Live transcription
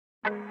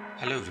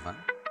Hello everyone,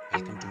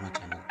 welcome to my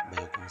channel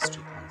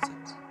Biochemistry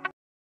Concepts.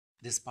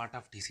 This part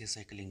of TCA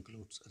cycle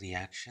includes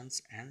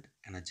reactions and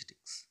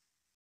energetics.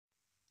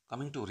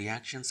 Coming to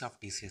reactions of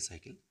TCA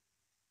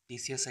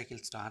cycle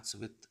starts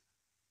with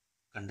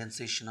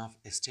condensation of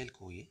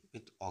acetyl-CoA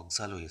with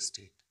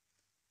oxaloacetate.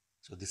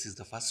 So this is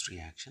the first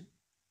reaction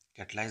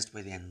catalyzed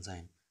by the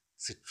enzyme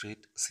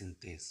citrate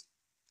synthase.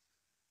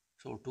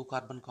 So 2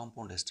 carbon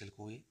compound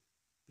acetyl-CoA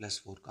plus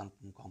 4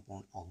 carbon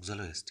compound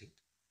oxaloacetate,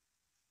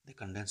 they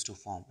condense to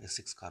form a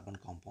 6 carbon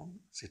compound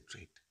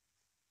citrate.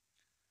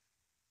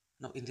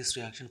 Now in this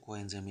reaction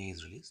coenzyme A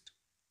is released.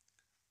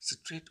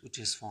 Citrate, which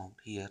is formed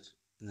here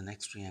in the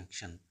next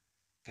reaction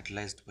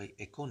catalyzed by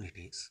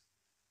aconitase,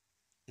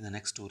 in the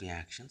next two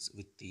reactions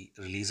with the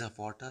release of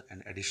water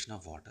and addition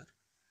of water,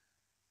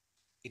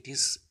 it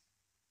is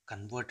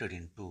converted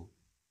into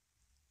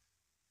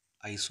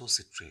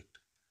isocitrate.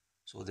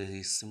 So there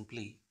is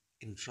simply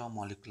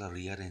intramolecular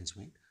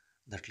rearrangement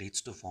that leads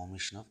to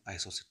formation of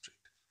isocitrate.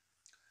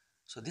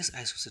 So this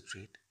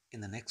isocitrate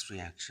in the next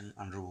reaction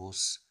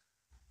undergoes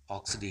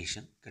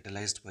oxidation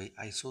catalyzed by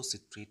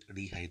isocitrate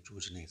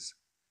dehydrogenase.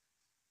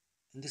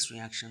 In these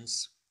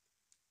reactions,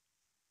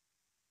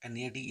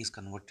 NAD is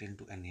converted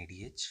into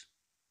NADH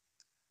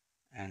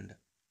and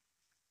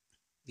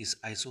this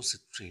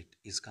isocitrate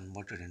is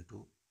converted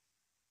into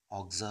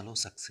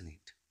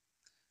oxalosuccinate.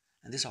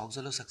 And this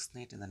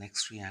oxalosuccinate in the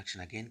next reaction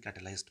again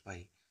catalyzed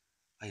by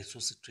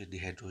isocitrate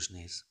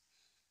dehydrogenase.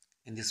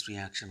 In this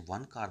reaction,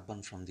 one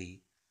carbon from the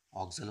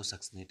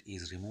oxalosuccinate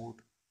is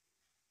removed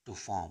to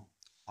form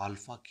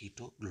alpha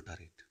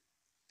ketoglutarate.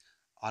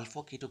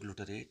 Alpha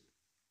ketoglutarate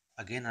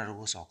again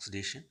undergoes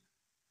oxidation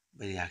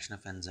by the action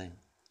of enzyme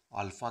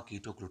alpha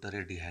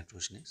ketoglutarate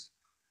dehydrogenase,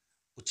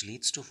 which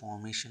leads to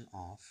formation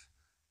of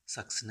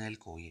succinyl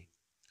CoA.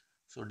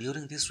 So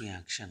during this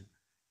reaction,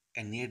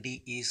 NAD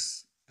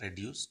is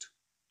reduced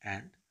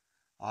and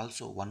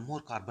also one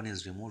more carbon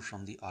is removed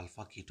from the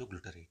alpha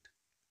ketoglutarate.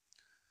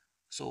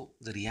 So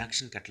the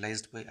reaction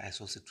catalyzed by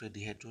isocitrate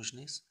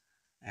dehydrogenase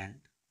and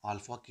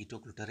alpha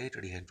ketoglutarate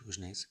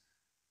dehydrogenase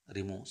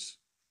removes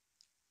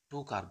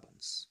two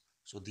carbons.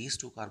 So these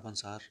two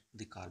carbons are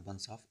the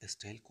carbons of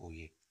acetyl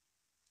CoA.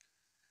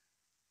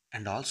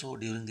 And also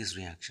during these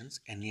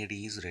reactions, NAD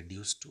is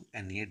reduced to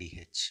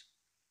NADH.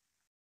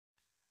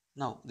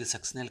 Now the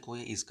succinyl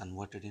CoA is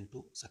converted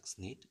into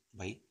succinate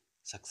by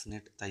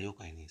succinate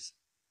thiokinase.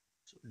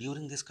 So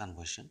during this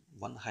conversion,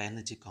 one high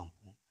energy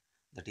compound,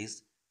 that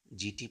is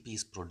GTP,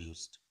 is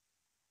produced.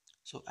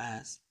 So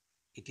as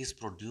it is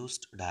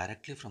produced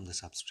directly from the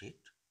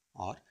substrate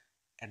or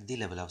at the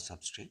level of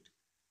substrate,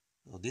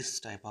 so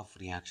this type of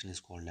reaction is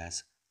called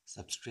as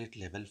substrate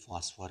level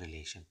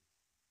phosphorylation.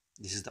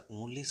 This is the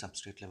only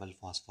substrate level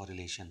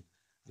phosphorylation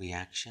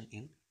reaction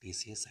in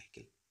TCA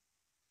cycle.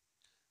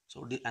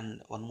 So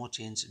and one more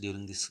change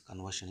during this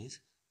conversion is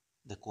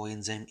the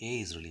coenzyme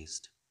A is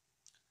released.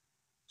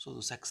 So the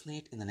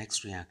succinate in the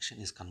next reaction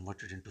is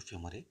converted into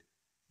fumarate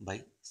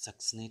by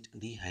succinate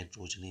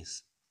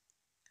dehydrogenase.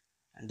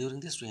 And during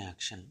this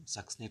reaction,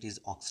 succinate is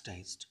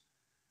oxidized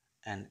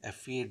and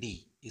FAD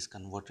is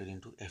converted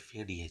into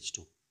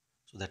FADH2.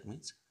 So that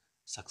means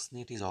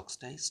succinate is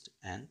oxidized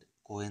and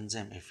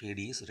coenzyme FAD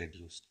is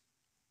reduced.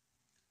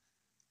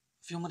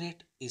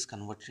 Fumarate is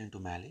converted into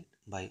malate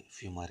by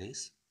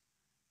fumarase,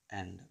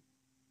 and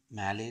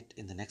malate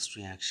in the next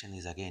reaction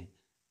is again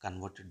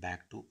converted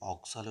back to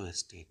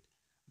oxaloacetate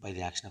by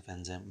the action of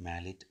enzyme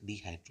malate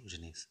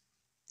dehydrogenase.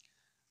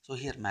 So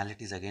here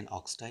malate is again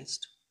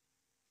oxidized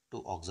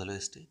to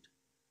oxaloacetate,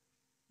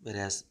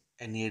 whereas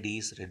NAD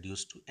is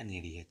reduced to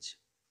NADH.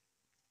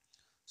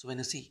 So when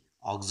you see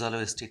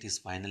oxaloacetate is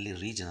finally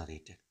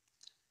regenerated.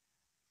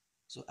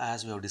 So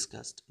as we have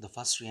discussed, the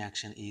first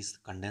reaction is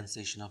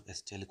condensation of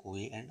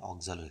acetyl-CoA and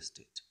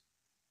oxaloacetate.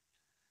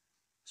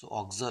 So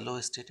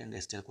oxaloacetate and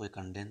acetyl-CoA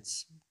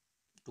condense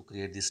to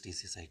create this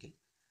TC cycle.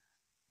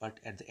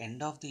 But at the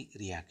end of the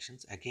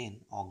reactions,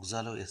 again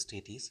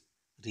oxaloacetate is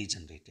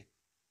regenerated,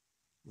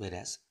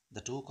 whereas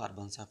the two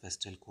carbons of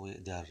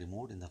acetyl-CoA, they are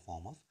removed in the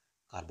form of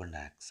carbon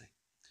dioxide.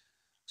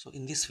 So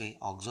in this way,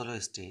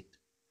 oxaloacetate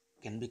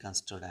can be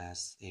considered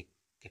as a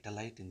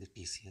catalyte in the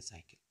TCA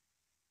cycle.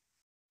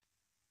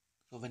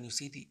 So when you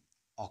see the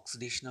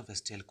oxidation of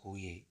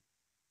acetyl-CoA,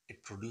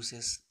 it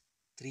produces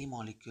 3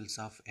 molecules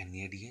of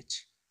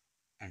NADH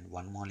and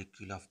 1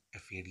 molecule of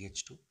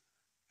FADH2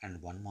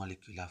 and 1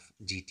 molecule of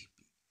GTP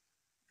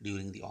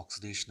during the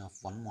oxidation of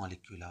 1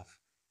 molecule of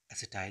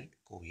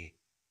acetyl-CoA.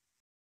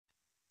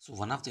 So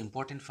one of the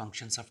important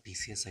functions of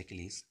TCA cycle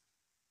is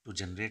to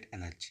generate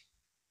energy.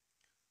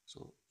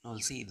 So now we'll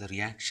see the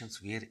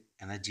reactions where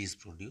energy is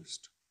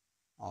produced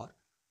or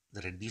the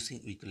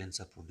reducing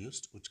equivalents are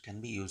produced, which can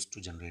be used to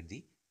generate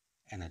the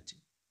energy.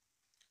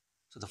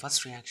 So the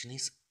first reaction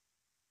is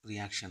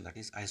reaction that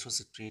is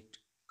isocitrate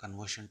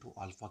conversion to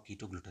alpha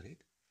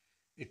ketoglutarate.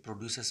 It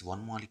produces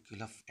 1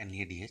 molecule of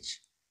NADH.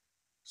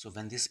 So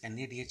when this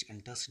NADH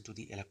enters into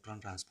the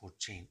electron transport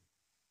chain,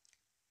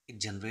 it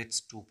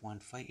generates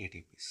 2.5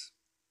 ATPs.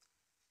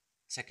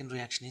 Second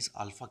reaction is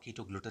alpha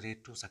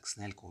ketoglutarate to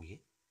succinyl CoA.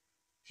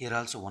 Here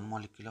also one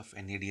molecule of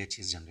NADH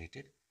is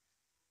generated,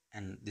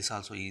 and this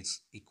also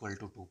is equal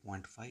to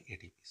 2.5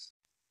 ATPs.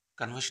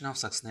 Conversion of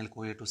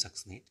succinyl-CoA to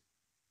succinate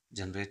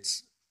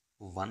generates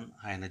one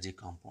high energy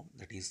compound,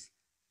 that is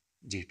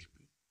GTP.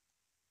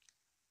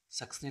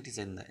 Succinate is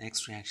in the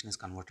next reaction is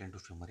converted into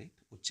fumarate,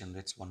 which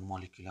generates one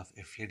molecule of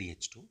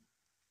FADH2.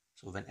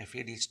 So when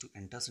FADH2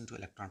 enters into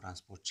electron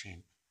transport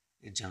chain,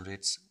 it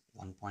generates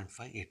 1.5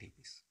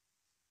 ATPs.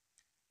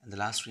 And the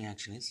last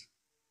reaction is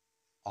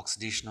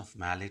oxidation of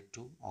malate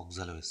to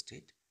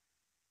oxaloacetate.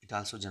 It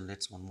also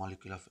generates one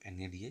molecule of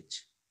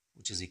NADH,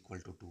 which is equal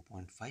to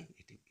 2.5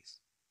 ATPs.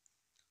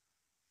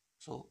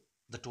 So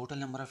the total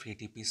number of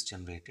ATPs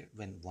generated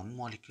when one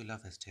molecule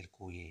of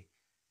acetyl-CoA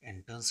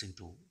enters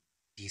into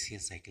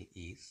TCA cycle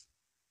is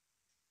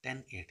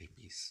 10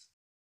 ATPs.